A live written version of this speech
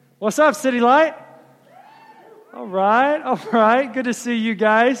What's up, City Light? All right. Good to see you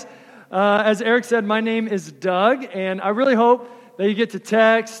guys. As Eric said, my name is Doug, and I really hope that you get to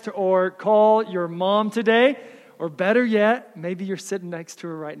text or call your mom today, or better yet, maybe you're sitting next to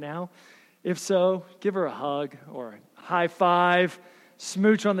her right now. If so, give her a hug or a high five,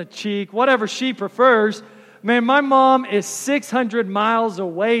 smooch on the cheek, whatever she prefers. Man, my mom is 600 miles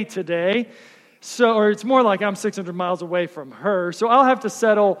away today. Or it's more like I'm 600 miles away from her. So I'll have to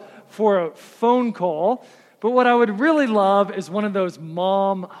settle for a phone call. But what I would really love is one of those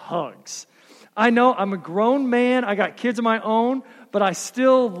mom hugs. I know I'm a grown man. I got kids of my own. But I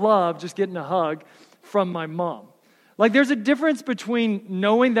still love just getting a hug from my mom. Like there's a difference between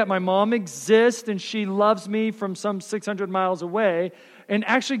knowing that my mom exists and she loves me from some 600 miles away and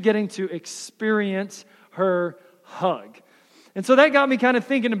actually getting to experience her hug. And so that got me kind of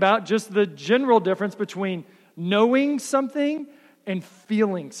thinking about just the general difference between knowing something and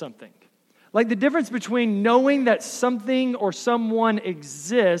feeling something. Like the difference between knowing that something or someone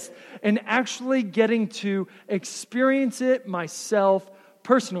exists and actually getting to experience it myself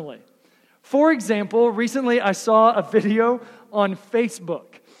personally. For example, recently I saw a video on Facebook.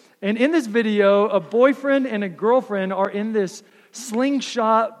 And in this video, a boyfriend and a girlfriend are in this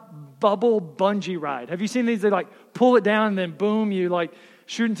slingshot bubble bungee ride. Have you seen these? They like pull it down and then boom, you like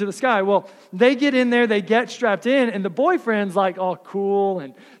shoot into the sky. Well, they get in there, they get strapped in, and the boyfriend's like all cool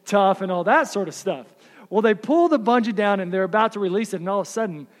and tough and all that sort of stuff. Well, they pull the bungee down and they're about to release it, and all of a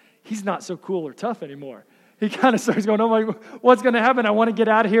sudden, he's not so cool or tough anymore. He kind of starts going, oh my, what's going to happen? I want to get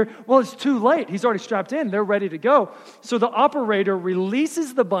out of here. Well, it's too late. He's already strapped in. They're ready to go. So the operator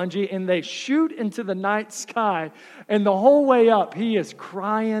releases the bungee and they shoot into the night sky. And the whole way up, he is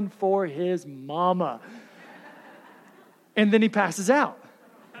crying for his mama. And then he passes out.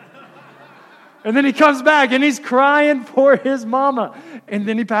 And then he comes back and he's crying for his mama. And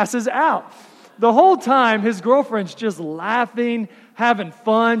then he passes out. The whole time, his girlfriend's just laughing, having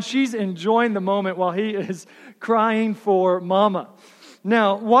fun. She's enjoying the moment while he is crying for mama.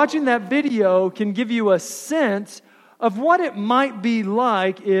 Now, watching that video can give you a sense of what it might be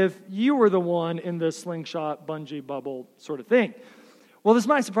like if you were the one in the slingshot bungee bubble sort of thing. Well, this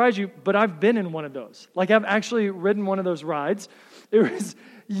might surprise you, but I've been in one of those. Like, I've actually ridden one of those rides. It was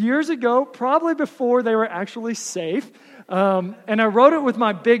years ago, probably before they were actually safe. And I rode it with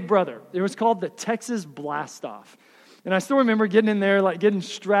my big brother. It was called the Texas Blastoff. And I still remember getting in there, like getting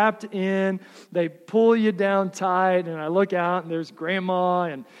strapped in. They pull you down tight, and I look out, and there's grandma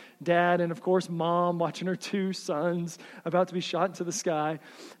and dad, and of course mom watching her two sons about to be shot into the sky.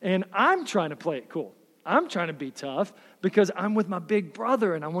 And I'm trying to play it cool. I'm trying to be tough because I'm with my big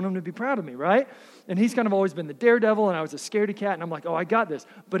brother, and I want him to be proud of me, right? And he's kind of always been the daredevil, and I was a scaredy cat, and I'm like, oh, I got this.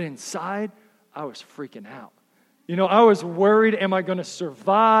 But inside, I was freaking out. You know, I was worried, am I going to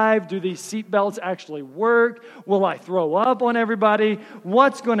survive? Do these seatbelts actually work? Will I throw up on everybody?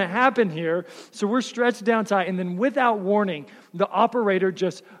 What's going to happen here? So we're stretched down tight, and then without warning, the operator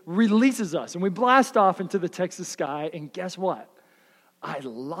just releases us, and we blast off into the Texas sky, and guess what? I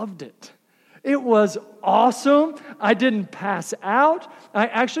loved it. It was awesome. I didn't pass out. I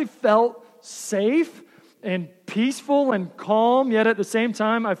actually felt safe and peaceful and calm, yet at the same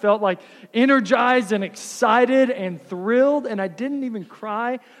time, I felt like energized and excited and thrilled, and I didn't even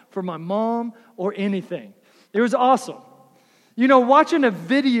cry for my mom or anything. It was awesome. You know, watching a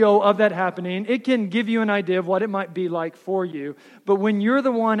video of that happening, it can give you an idea of what it might be like for you, but when you're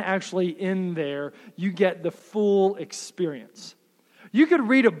the one actually in there, you get the full experience. You could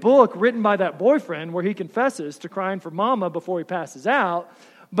read a book written by that boyfriend where he confesses to crying for mama before he passes out,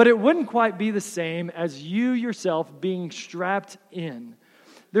 but it wouldn't quite be the same as you yourself being strapped in.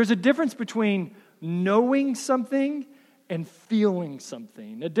 There's a difference between knowing something and feeling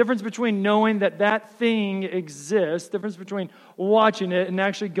something. A difference between knowing that that thing exists, difference between watching it and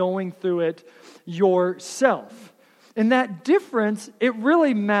actually going through it yourself. And that difference, it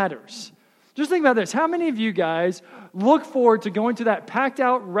really matters. Just think about this. How many of you guys look forward to going to that packed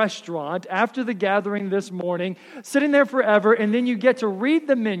out restaurant after the gathering this morning, sitting there forever, and then you get to read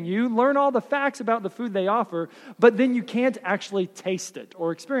the menu, learn all the facts about the food they offer, but then you can't actually taste it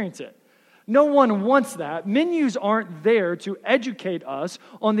or experience it? No one wants that. Menus aren't there to educate us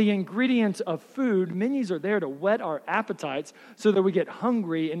on the ingredients of food. Menus are there to whet our appetites so that we get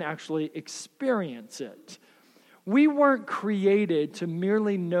hungry and actually experience it. We weren't created to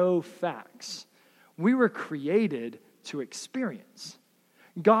merely know facts. We were created to experience.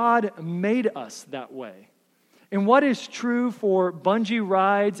 God made us that way. And what is true for bungee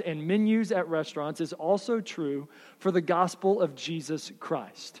rides and menus at restaurants is also true for the gospel of Jesus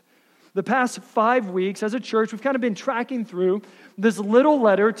Christ. The past 5 weeks as a church, we've kind of been tracking through this little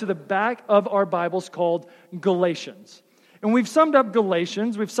letter to the back of our Bibles called Galatians. And we've summed up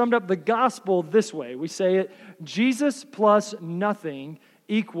Galatians, we've summed up the gospel this way. We say it, Jesus plus nothing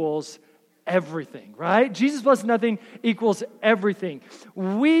equals everything, right? Jesus plus nothing equals everything.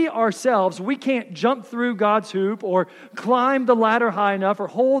 We ourselves, we can't jump through God's hoop or climb the ladder high enough or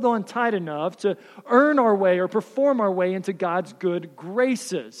hold on tight enough to earn our way or perform our way into God's good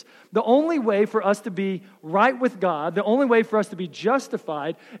graces. The only way for us to be right with God, the only way for us to be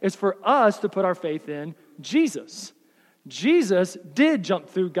justified is for us to put our faith in Jesus. Jesus did jump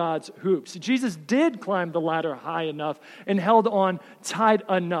through God's hoops. Jesus did climb the ladder high enough and held on tight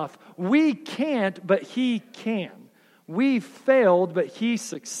enough. We can't, but He can. We failed, but He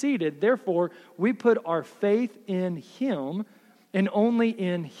succeeded. Therefore, we put our faith in Him and only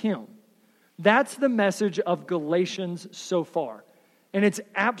in Him. That's the message of Galatians so far. And it's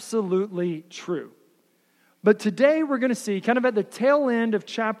absolutely true. But today we're going to see, kind of at the tail end of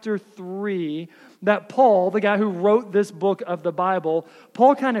chapter 3, that Paul, the guy who wrote this book of the Bible,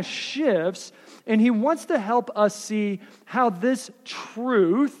 Paul kind of shifts, and he wants to help us see how this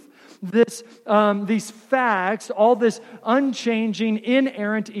truth, these facts, all this unchanging,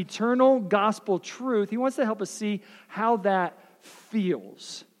 inerrant, eternal gospel truth, he wants to help us see how that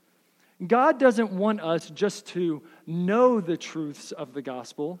feels. God doesn't want us just to know the truths of the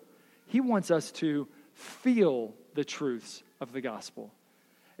gospel. He wants us to feel the truths of the gospel.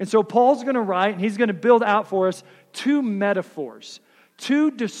 And so Paul's going to write, and he's going to build out for us 2 metaphors,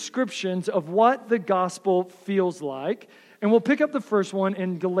 2 descriptions of what the gospel feels like. And we'll pick up the first one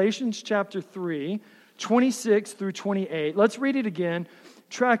in Galatians chapter 3, 26 through 28. Let's read it again.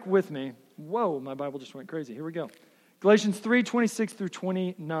 Track with me. Whoa, my Bible just went crazy. Here we go. Galatians 3, 26 through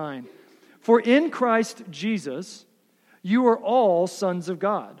 29. For in Christ Jesus, you are all sons of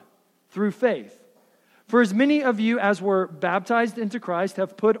God through faith. For as many of you as were baptized into Christ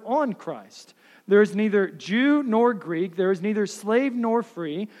have put on Christ. There is neither Jew nor Greek, there is neither slave nor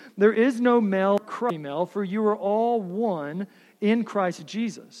free, there is no male or female, for you are all one in Christ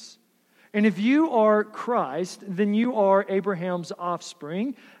Jesus. And if you are Christ, then you are Abraham's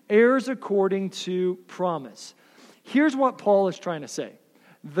offspring, heirs according to promise. Here's what Paul is trying to say.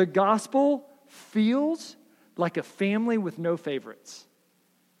 The gospel feels like a family with no favorites.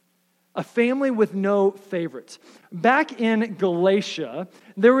 A family with no favorites. Back in Galatia,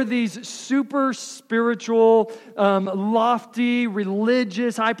 there were these super spiritual, lofty,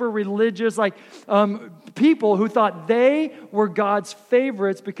 religious, hyper-religious, people who thought they were God's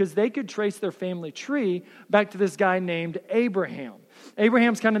favorites because they could trace their family tree back to this guy named Abraham.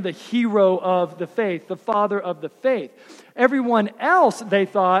 Abraham's kind of the hero of the faith, the father of the faith. Everyone else, they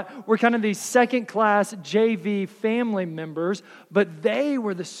thought, were kind of these second-class JV family members, but they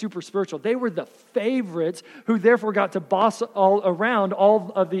were the super spiritual. They were the favorites who therefore got to boss all around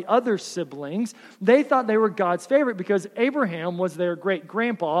all of the other siblings. They thought they were God's favorite because Abraham was their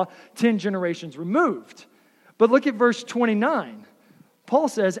great-grandpa 10 generations removed. But look at verse 29. Paul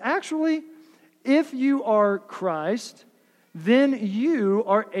says, actually, if you are Christ, then you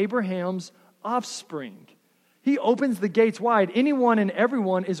are Abraham's offspring. He opens the gates wide. Anyone and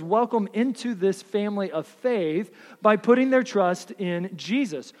everyone is welcome into this family of faith by putting their trust in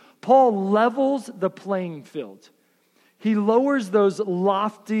Jesus. Paul levels the playing field. He lowers those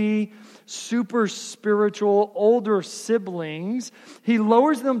lofty, super spiritual, older siblings. He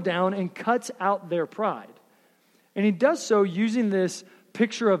lowers them down and cuts out their pride. And he does so using this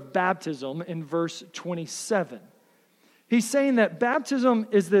picture of baptism in verse 27. He's saying that baptism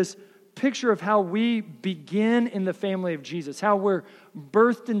is this picture of how we begin in the family of Jesus, how we're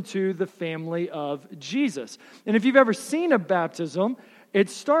birthed into the family of Jesus. And if you've ever seen a baptism, it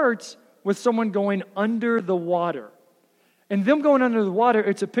starts with someone going under the water. And them going under the water,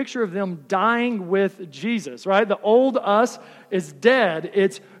 it's a picture of them dying with Jesus, right? The old us is dead.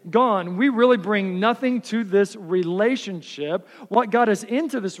 It's gone. We really bring nothing to this relationship. What got us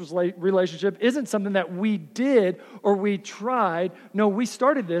into this relationship isn't something that we did or we tried. No, we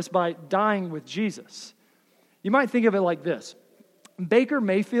started this by dying with Jesus. You might think of it like this. Baker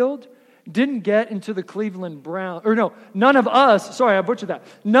Mayfield didn't get into the Cleveland Browns, none of us, sorry, I butchered that.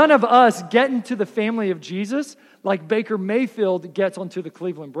 None of us get into the family of Jesus like Baker Mayfield gets onto the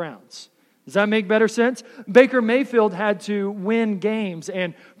Cleveland Browns. Does that make better sense? Baker Mayfield had to win games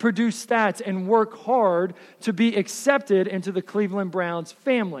and produce stats and work hard to be accepted into the Cleveland Browns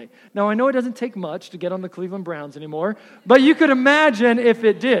family. Now, I know it doesn't take much to get on the Cleveland Browns anymore, but you could imagine if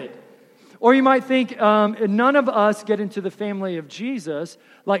it did. Or you might think none of us get into the family of Jesus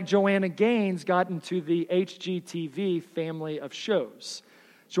like Joanna Gaines got into the HGTV family of shows.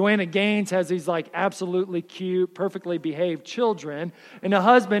 Joanna Gaines has these like absolutely cute, perfectly behaved children, and a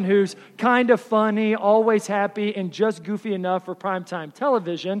husband who's kind of funny, always happy, and just goofy enough for primetime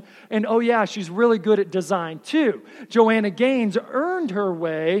television. And oh yeah, she's really good at design too. Joanna Gaines earned her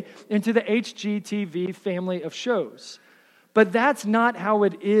way into the HGTV family of shows. But that's not how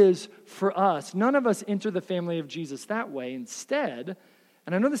it is for us. None of us enter the family of Jesus that way. Instead,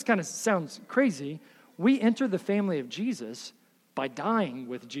 and I know this kind of sounds crazy, we enter the family of Jesus by dying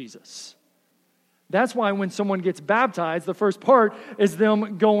with Jesus. That's why when someone gets baptized, the first part is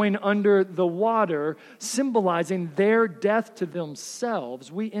them going under the water, symbolizing their death to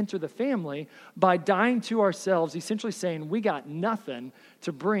themselves. We enter the family by dying to ourselves, essentially saying we got nothing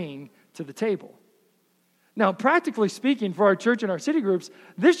to bring to the table. Now, practically speaking, for our church and our city groups,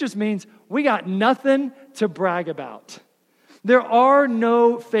 this just means we got nothing to brag about. There are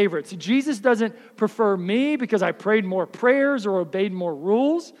no favorites. Jesus doesn't prefer me because I prayed more prayers or obeyed more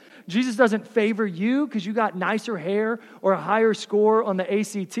rules. Jesus doesn't favor you because you got nicer hair or a higher score on the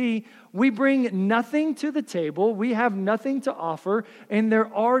ACT. We bring nothing to the table. We have nothing to offer, and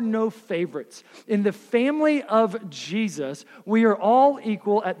there are no favorites. In the family of Jesus, we are all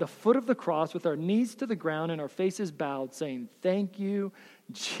equal at the foot of the cross with our knees to the ground and our faces bowed, saying, "Thank you,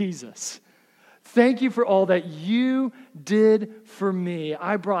 Jesus. Thank you for all that you did for me.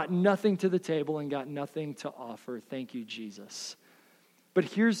 I brought nothing to the table and got nothing to offer. Thank you, Jesus." But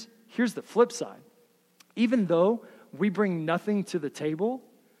here's the flip side. Even though we bring nothing to the table,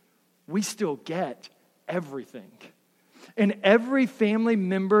 we still get everything. And every family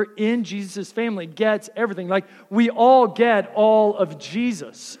member in Jesus' family gets everything. Like, we all get all of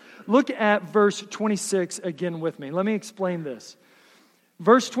Jesus. Look at verse 26 again with me. Let me explain this.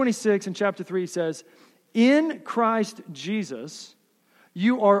 Verse 26 in chapter 3 says, "In Christ Jesus,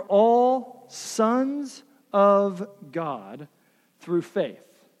 you are all sons of God through faith."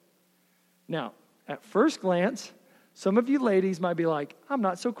 Now, at first glance, some of you ladies might be like, "I'm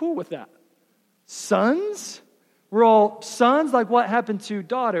not so cool with that." Sons? We're all sons? Like, what happened to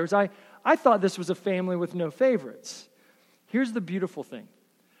daughters? I thought this was a family with no favorites. Here's the beautiful thing.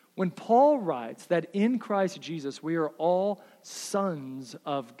 When Paul writes that in Christ Jesus we are all sons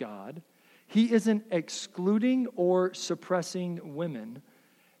of God, he isn't excluding or suppressing women.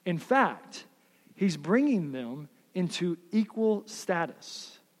 In fact, he's bringing them into equal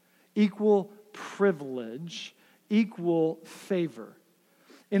status, equal privilege, equal favor.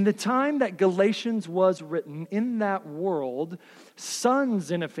 In the time that Galatians was written, in that world,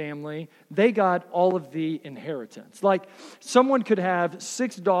 sons in a family, they got all of the inheritance. Like, someone could have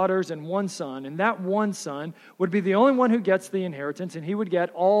 6 daughters and 1 son, and that 1 son would be the only one who gets the inheritance, and he would get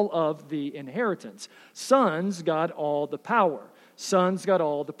all of the inheritance. Sons got all the power. Sons got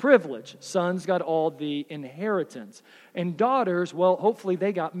all the privilege. Sons got all the inheritance. And daughters, well, hopefully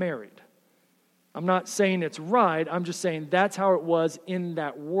they got married. I'm not saying it's right. I'm just saying that's how it was in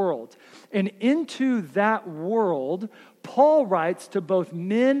that world. And into that world, Paul writes to both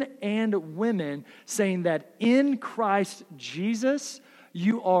men and women saying that in Christ Jesus,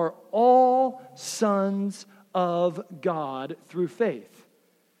 you are all sons of God through faith.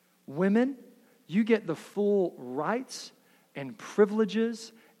 Women, you get the full rights and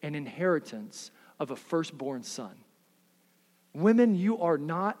privileges and inheritance of a firstborn son. Women, you are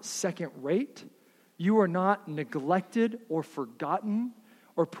not second rate. You are not neglected or forgotten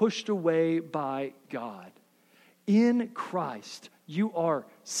or pushed away by God. In Christ, you are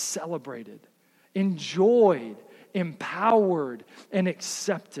celebrated, enjoyed, empowered, and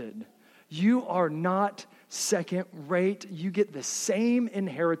accepted. You are not second rate. You get the same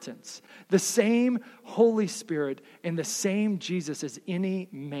inheritance, the same Holy Spirit, and the same Jesus as any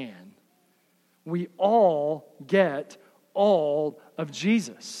man. We all get all of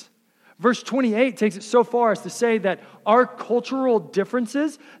Jesus. Verse 28 takes it so far as to say that our cultural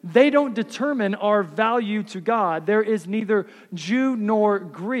differences, they don't determine our value to God. There is neither Jew nor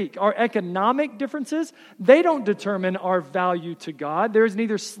Greek. Our economic differences, they don't determine our value to God. There is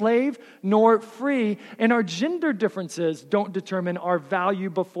neither slave nor free. And our gender differences don't determine our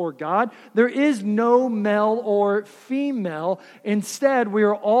value before God. There is no male or female. Instead, we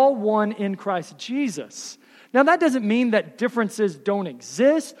are all one in Christ Jesus. Now, that doesn't mean that differences don't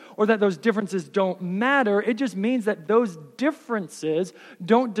exist or that those differences don't matter. It just means that those differences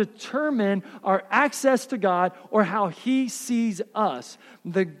don't determine our access to God or how He sees us.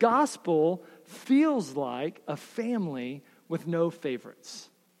 The gospel feels like a family with no favorites.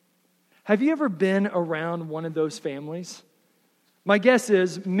 Have you ever been around one of those families? My guess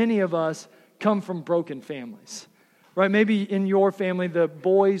is many of us come from broken families. right? Maybe in your family, the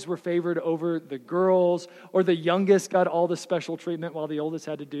boys were favored over the girls, or the youngest got all the special treatment while the oldest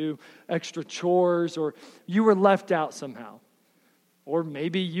had to do extra chores, or you were left out somehow. Or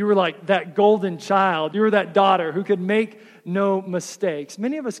maybe you were like that golden child. You were that daughter who could make no mistakes.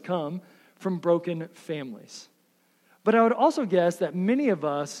 Many of us come from broken families. But I would also guess that many of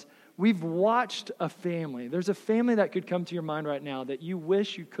us, we've watched a family. There's a family that could come to your mind right now that you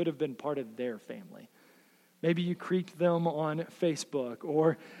wish you could have been part of their family. Maybe you creeped them on Facebook,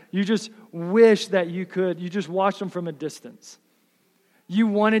 or you just wish that you just watched them from a distance. You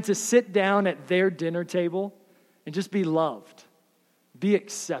wanted to sit down at their dinner table and just be loved, be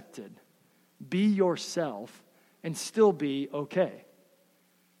accepted, be yourself, and still be okay.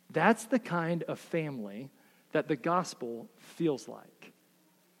 That's the kind of family that the gospel feels like.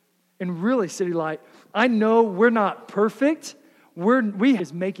 And really, City Light, I know we're not perfect. We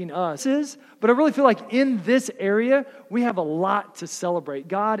is making us, but I really feel like in this area, we have a lot to celebrate.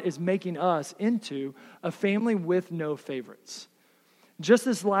 God is making us into a family with no favorites. Just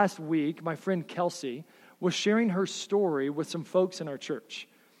this last week, my friend Kelsey was sharing her story with some folks in our church.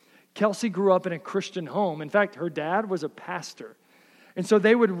 Kelsey grew up in a Christian home. In fact, her dad was a pastor. And so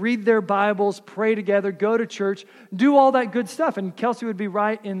they would read their Bibles, pray together, go to church, do all that good stuff. And Kelsey would be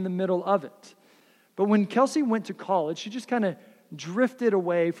right in the middle of it. But when Kelsey went to college, she just kind of drifted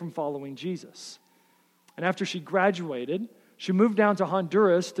away from following Jesus. And after she graduated, she moved down to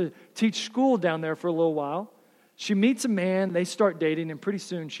Honduras to teach school down there for a little while. She meets a man, they start dating, and pretty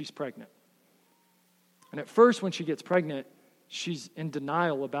soon she's pregnant. And at first, when she gets pregnant, she's in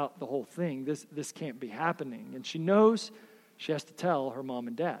denial about the whole thing. This can't be happening. And she knows she has to tell her mom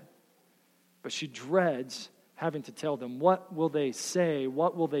and dad. But she dreads having to tell them. What will they say?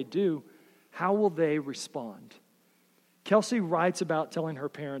 What will they do? How will they respond? Kelsey writes about telling her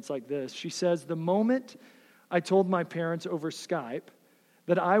parents like this. She says, "The moment I told my parents over Skype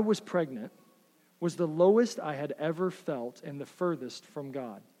that I was pregnant was the lowest I had ever felt and the furthest from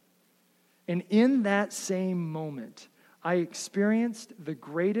God. And in that same moment, I experienced the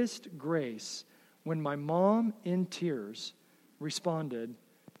greatest grace when my mom, in tears, responded,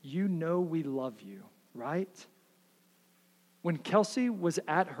 'You know we love you, right?' When Kelsey was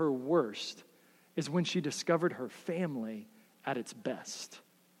at her worst is when she discovered her family at its best.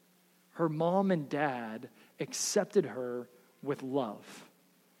 Her mom and dad accepted her with love."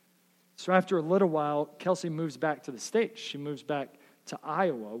 So after a little while, Kelsey moves back to the States. She moves back to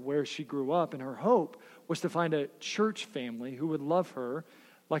Iowa, where she grew up, and her hope was to find a church family who would love her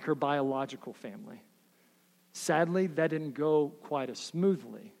like her biological family. Sadly, that didn't go quite as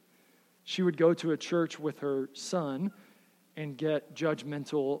smoothly. She would go to a church with her son and get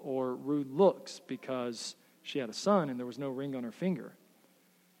judgmental or rude looks because she had a son and there was no ring on her finger.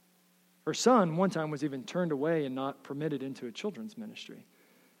 Her son, one time, was even turned away and not permitted into a children's ministry.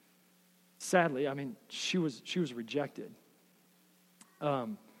 Sadly, she was rejected. But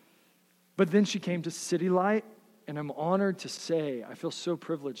then she came to City Light, and I'm honored to say, I feel so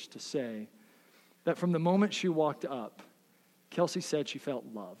privileged to say, that from the moment she walked up, Kelsey said she felt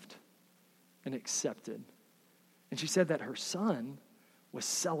loved and accepted. And she said that her son was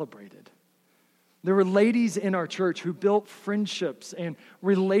celebrated. There were ladies in our church who built friendships and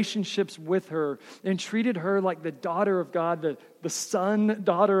relationships with her and treated her like the daughter of God, the son,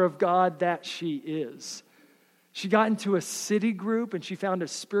 daughter of God that she is. She got into a city group and she found a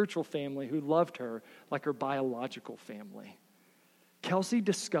spiritual family who loved her like her biological family. Kelsey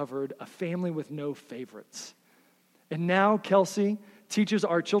discovered a family with no favorites. And now Kelsey teaches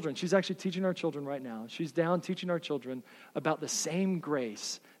our children. She's actually teaching our children right now. She's down teaching our children about the same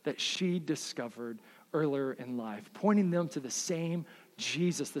grace that she discovered earlier in life, pointing them to the same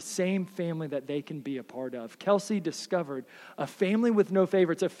Jesus, the same family that they can be a part of. Kelsey discovered a family with no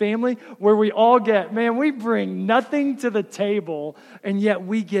favorites, a family where we all we bring nothing to the table, and yet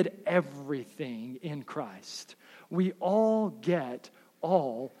we get everything in Christ. We all get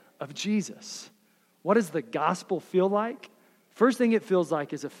all of Jesus. What does the gospel feel like? First thing it feels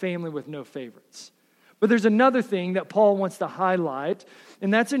like is a family with no favorites. But there's another thing that Paul wants to highlight,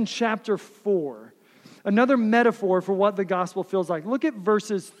 and that's in chapter 4. Another metaphor for what the gospel feels like. Look at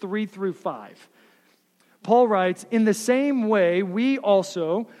verses 3 through 5. Paul writes, "In the same way, we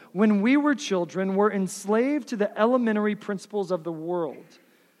also, when we were children, were enslaved to the elementary principles of the world.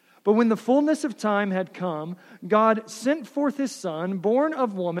 But when the fullness of time had come, God sent forth His Son, born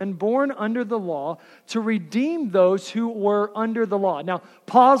of woman, born under the law, to redeem those who were under the law." Now,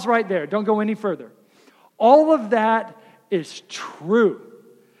 pause right there. Don't go any further. All of that is true.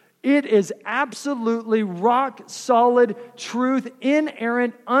 It is absolutely rock solid truth,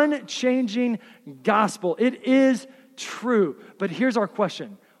 inerrant, unchanging gospel. It is true. But here's our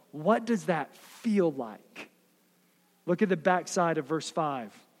question. What does that feel like? Look at the backside of verse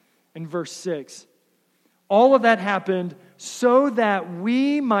 5 and verse 6. All of that happened so that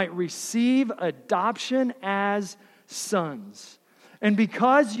we might receive adoption as sons. And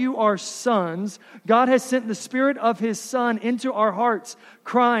because you are sons, God has sent the Spirit of His Son into our hearts,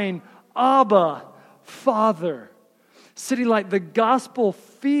 crying, Abba, Father. City Light, the gospel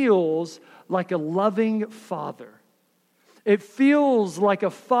feels like a loving father. It feels like a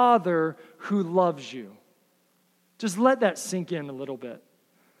father who loves you. Just let that sink in a little bit.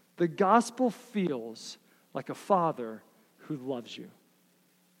 The gospel feels like a father who loves you.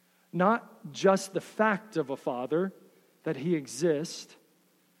 Not just the fact of a father, that he exists,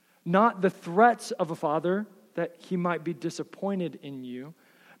 not the threats of a father, that he might be disappointed in you,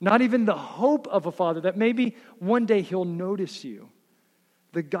 not even the hope of a father, that maybe one day he'll notice you.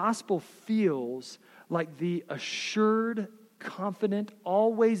 The gospel feels like the assured, confident,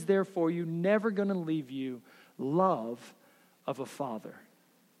 always there for you, never going to leave you, love of a father.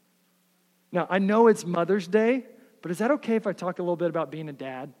 Now, I know it's Mother's Day, but is that okay if I talk a little bit about being a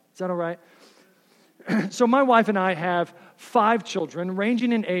dad? Is that all right? So my wife and I have 5 children,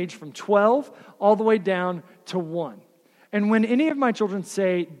 ranging in age from 12 all the way down to 1. And when any of my children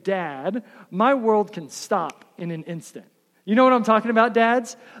say, Dad, my world can stop in an instant. You know what I'm talking about,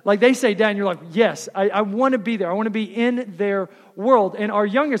 dads? Like they say, Dad, and you're like, yes, I want to be there. I want to be in their world. And our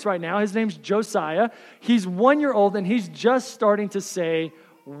youngest right now, his name's Josiah. He's 1 year old, and he's just starting to say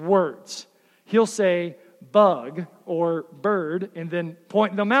words. He'll say bug or bird and then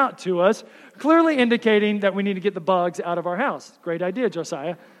point them out to us, clearly indicating that we need to get the bugs out of our house. Great idea,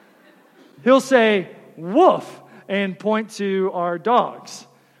 Josiah. He'll say woof and point to our dogs.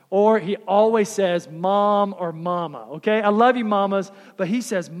 Or he always says mom or mama, okay? I love you, mamas, but he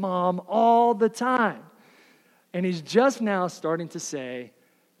says mom all the time. And he's just now starting to say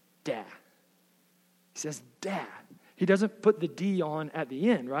dad. He says dad. He doesn't put the D on at the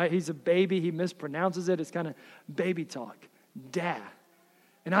end, right? He's a baby. He mispronounces it. It's kind of baby talk. Dad.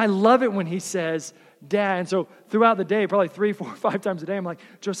 And I love it when he says dad. And so throughout the day, probably 3, 4, 5 times a day, I'm like,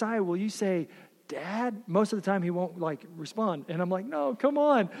 Josiah, will you say Dad? Most of the time he won't respond. And I'm like, no, come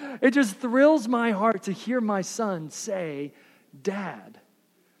on. It just thrills my heart to hear my son say Dad.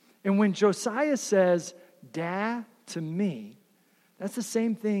 And when Josiah says Dad to me, that's the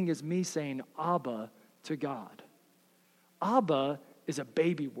same thing as me saying Abba to God. Abba is a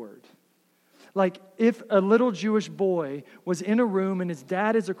baby word. Like if a little Jewish boy was in a room and his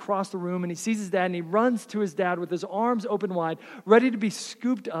dad is across the room and he sees his dad and he runs to his dad with his arms open wide, ready to be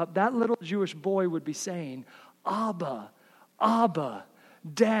scooped up, that little Jewish boy would be saying, Abba, Abba,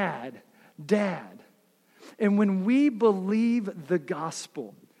 Dad, Dad. And when we believe the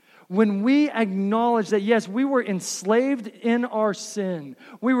gospel, when we acknowledge that, yes, we were enslaved in our sin.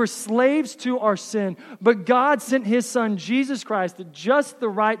 We were slaves to our sin. But God sent His Son, Jesus Christ, at just the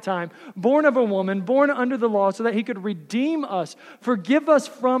right time, born of a woman, born under the law, so that He could redeem us, forgive us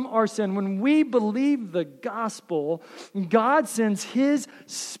from our sin. When we believe the gospel, God sends His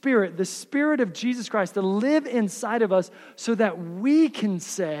Spirit, the Spirit of Jesus Christ, to live inside of us so that we can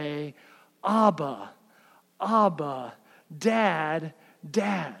say, Abba, Abba, Dad,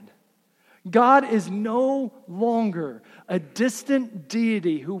 Dad. God is no longer a distant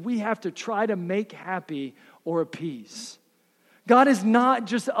deity who we have to try to make happy or appease. God is not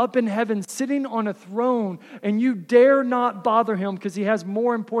just up in heaven sitting on a throne and you dare not bother Him because He has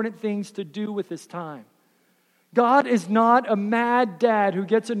more important things to do with His time. God is not a mad dad who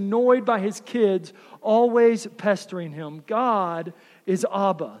gets annoyed by his kids always pestering him. God is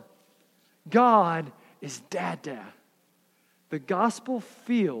Abba. God is Dada. The gospel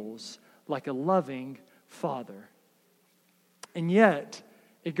feels like a loving father. And yet,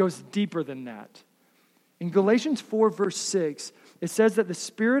 it goes deeper than that. In Galatians 4, verse 6, it says that the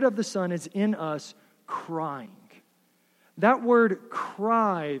Spirit of the Son is in us crying. That word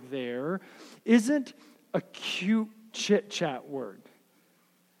cry there isn't a cute chit-chat word.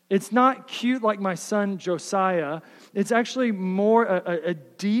 It's not cute like my son Josiah. It's actually more a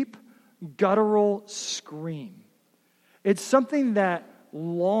deep, guttural scream. It's something that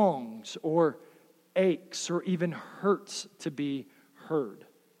longs or aches or even hurts to be heard.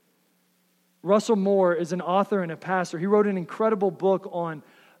 Russell Moore is an author and a pastor. He wrote an incredible book on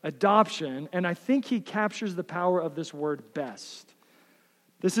adoption, and I think he captures the power of this word best.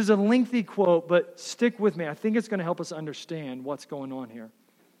 This is a lengthy quote, but stick with me. I think it's going to help us understand what's going on here.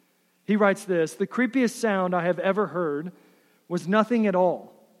 He writes this: "The creepiest sound I have ever heard was nothing at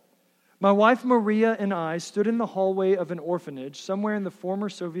all, My wife Maria and I stood in the hallway of an orphanage somewhere in the former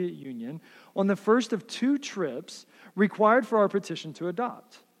Soviet Union on the first of 2 trips required for our petition to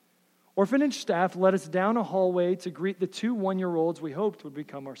adopt. Orphanage staff led us down a hallway to greet the 2 one-year-olds we hoped would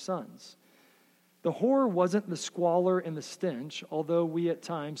become our sons. The horror wasn't the squalor and the stench, although we at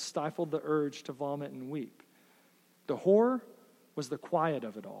times stifled the urge to vomit and weep. The horror was the quiet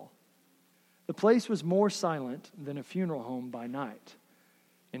of it all. The place was more silent than a funeral home by night.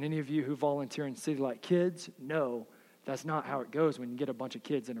 And any of you who volunteer in City Light Kids know that's not how it goes when you get a bunch of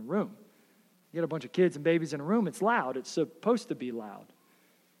kids in a room. You get a bunch of kids and babies in a room, it's loud. It's supposed to be loud.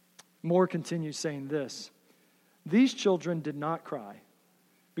 Moore continues saying this: these children did not cry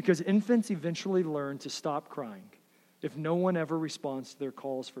because infants eventually learn to stop crying if no one ever responds to their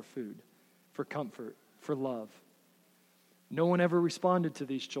calls for food, for comfort, for love. No one ever responded to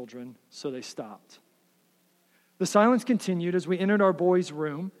these children, so they stopped. The silence continued as we entered our boys'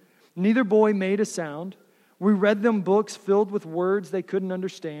 room. Neither boy made a sound. We read them books filled with words they couldn't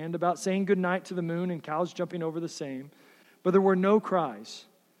understand about saying goodnight to the moon and cows jumping over the same. But there were no cries,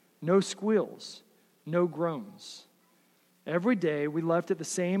 no squeals, no groans. Every day we left at the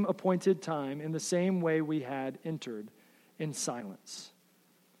same appointed time in the same way we had entered, in silence.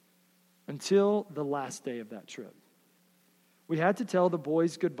 Until the last day of that trip. We had to tell the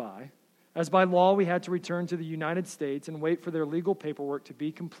boys goodbye, as by law we had to return to the United States and wait for their legal paperwork to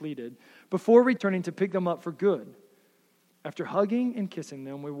be completed before returning to pick them up for good. After hugging and kissing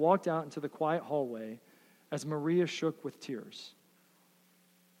them, we walked out into the quiet hallway as Maria shook with tears.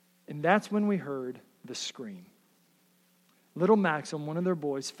 And that's when we heard the scream. Little Maxim, one of their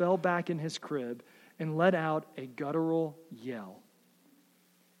boys, fell back in his crib and let out a guttural yell.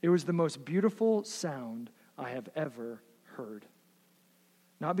 It was the most beautiful sound I have ever heard.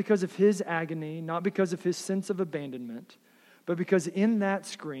 Not because of his agony, not because of his sense of abandonment, but because in that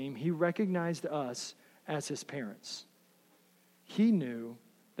scream, he recognized us as his parents. He knew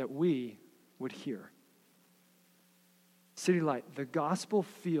that we would hear. City Light, the gospel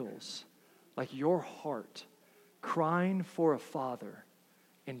feels like your heart crying for a father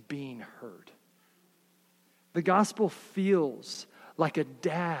and being heard. The gospel feels like a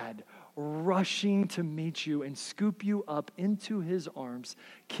dad rushing to meet you and scoop you up into his arms,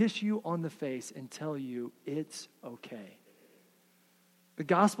 kiss you on the face, and tell you it's okay. The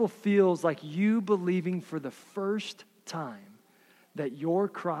gospel feels like you believing for the first time that your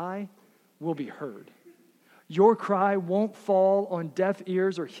cry will be heard. Your cry won't fall on deaf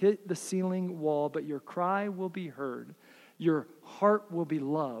ears or hit the ceiling wall, but your cry will be heard. Your heart will be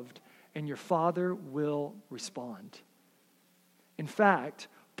loved, and your Father will respond. In fact,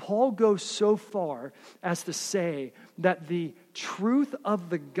 Paul goes so far as to say that the truth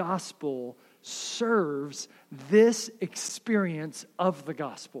of the gospel serves this experience of the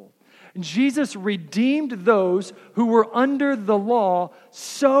gospel. Jesus redeemed those who were under the law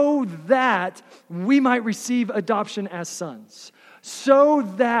so that we might receive adoption as sons, so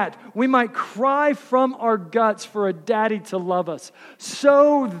that we might cry from our guts for a daddy to love us,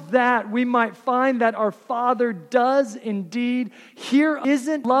 so that we might find that our Father does indeed hear,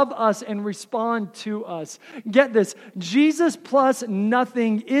 isn't love us and respond to us. Get this, Jesus plus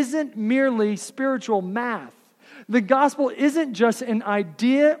nothing isn't merely spiritual math. The gospel isn't just an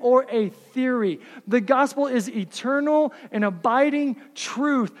idea or a theory. The gospel is eternal and abiding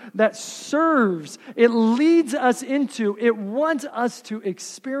truth that serves. It leads us into, it wants us to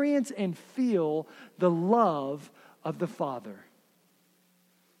experience and feel the love of the Father.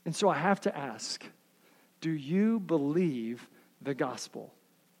 And so I have to ask, do you believe the gospel?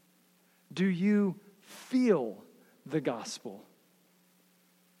 Do you feel the gospel?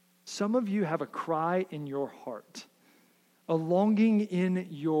 Some of you have a cry in your heart, a longing in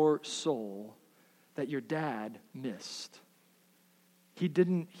your soul that your dad missed. He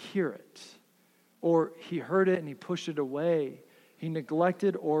didn't hear it, or he heard it and he pushed it away. He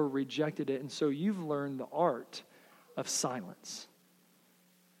neglected or rejected it, and so you've learned the art of silence.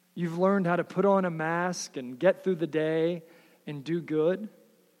 You've learned how to put on a mask and get through the day and do good.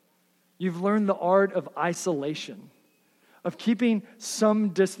 You've learned the art of isolation, of keeping some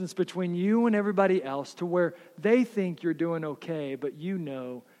distance between you and everybody else to where they think you're doing okay, but you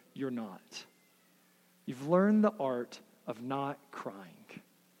know you're not. You've learned the art of not crying.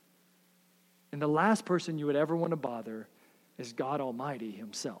 And the last person you would ever want to bother is God Almighty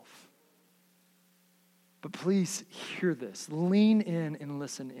himself. But please hear this. Lean in and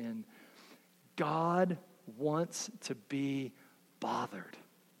listen in. God wants to be bothered.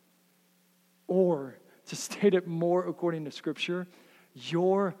 Or, to state it more according to Scripture,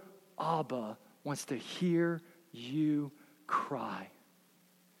 your Abba wants to hear you cry.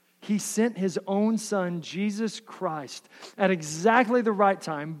 He sent his own son, Jesus Christ, at exactly the right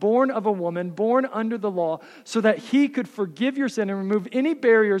time, born of a woman, born under the law, so that he could forgive your sin and remove any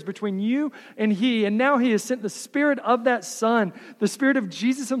barriers between you and he. And now he has sent the Spirit of that Son, the Spirit of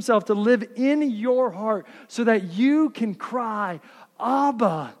Jesus himself, to live in your heart so that you can cry,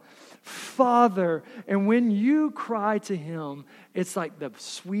 Abba, Father. And when you cry to him, it's like the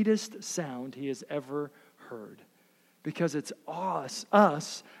sweetest sound he has ever heard. Because it's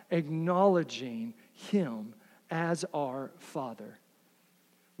us acknowledging him as our Father.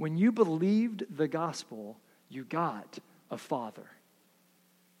 When you believed the gospel, you got a Father.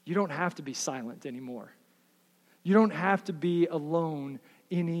 You don't have to be silent anymore. You don't have to be alone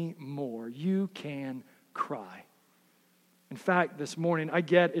anymore. You can cry. In fact, this morning, I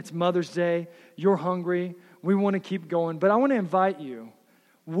get it's Mother's Day. You're hungry. We want to keep going. But I want to invite you.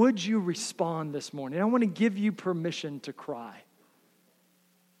 Would you respond this morning? I want to give you permission to cry.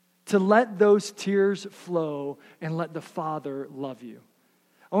 To let those tears flow and let the Father love you.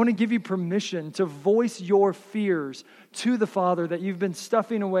 I want to give you permission to voice your fears to the Father that you've been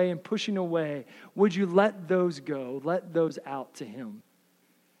stuffing away and pushing away. Would you let those go? Let those out to him.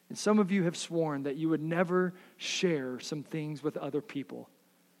 And some of you have sworn that you would never share some things with other people.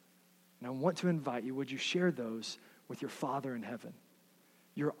 And I want to invite you, would you share those with your Father in heaven?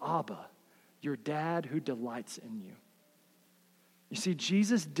 Your Abba, your dad who delights in you. You see,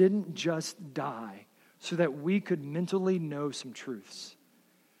 Jesus didn't just die so that we could mentally know some truths.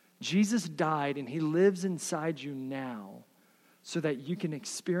 Jesus died and he lives inside you now so that you can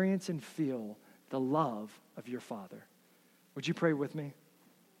experience and feel the love of your Father. Would you pray with me?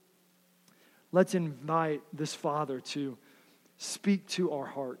 Let's invite this Father to speak to our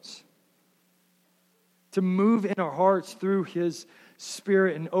hearts, to move in our hearts through his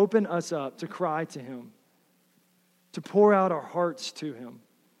Spirit and open us up to cry to him, to pour out our hearts to him.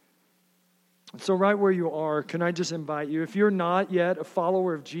 So right where you are, can I just invite you, if you're not yet a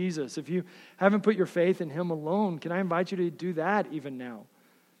follower of Jesus, if you haven't put your faith in him alone, can I invite you to do that even now?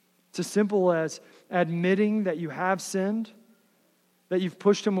 It's as simple as admitting that you have sinned, that you've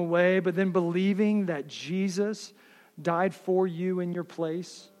pushed him away, but then believing that Jesus died for you in your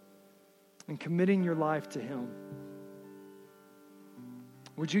place and committing your life to him.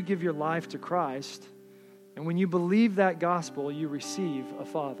 Would you give your life to Christ? And when you believe that gospel, you receive a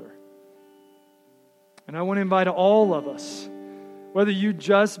Father. And I want to invite all of us, whether you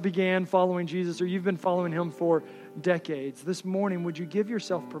just began following Jesus or you've been following him for decades, this morning, would you give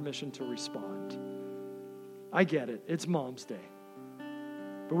yourself permission to respond? I get it. It's Mom's Day.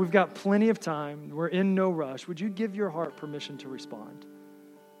 But we've got plenty of time. We're in no rush. Would you give your heart permission to respond?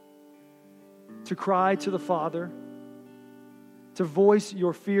 To cry to the Father, to voice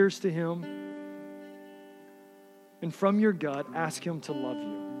your fears to him, and from your gut, ask him to love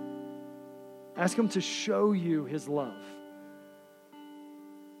you. Ask him to show you his love.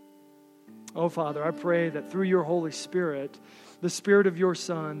 Oh, Father, I pray that through your Holy Spirit, the Spirit of your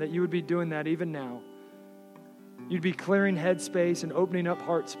Son, that you would be doing that even now. You'd be clearing head space and opening up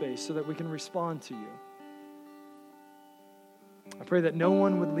heart space so that we can respond to you. I pray that no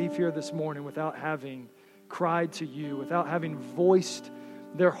one would leave here this morning without having cried to you, without having voiced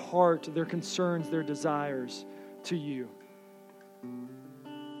their heart, their concerns, their desires to you.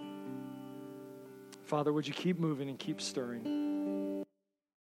 Father, would you keep moving and keep stirring?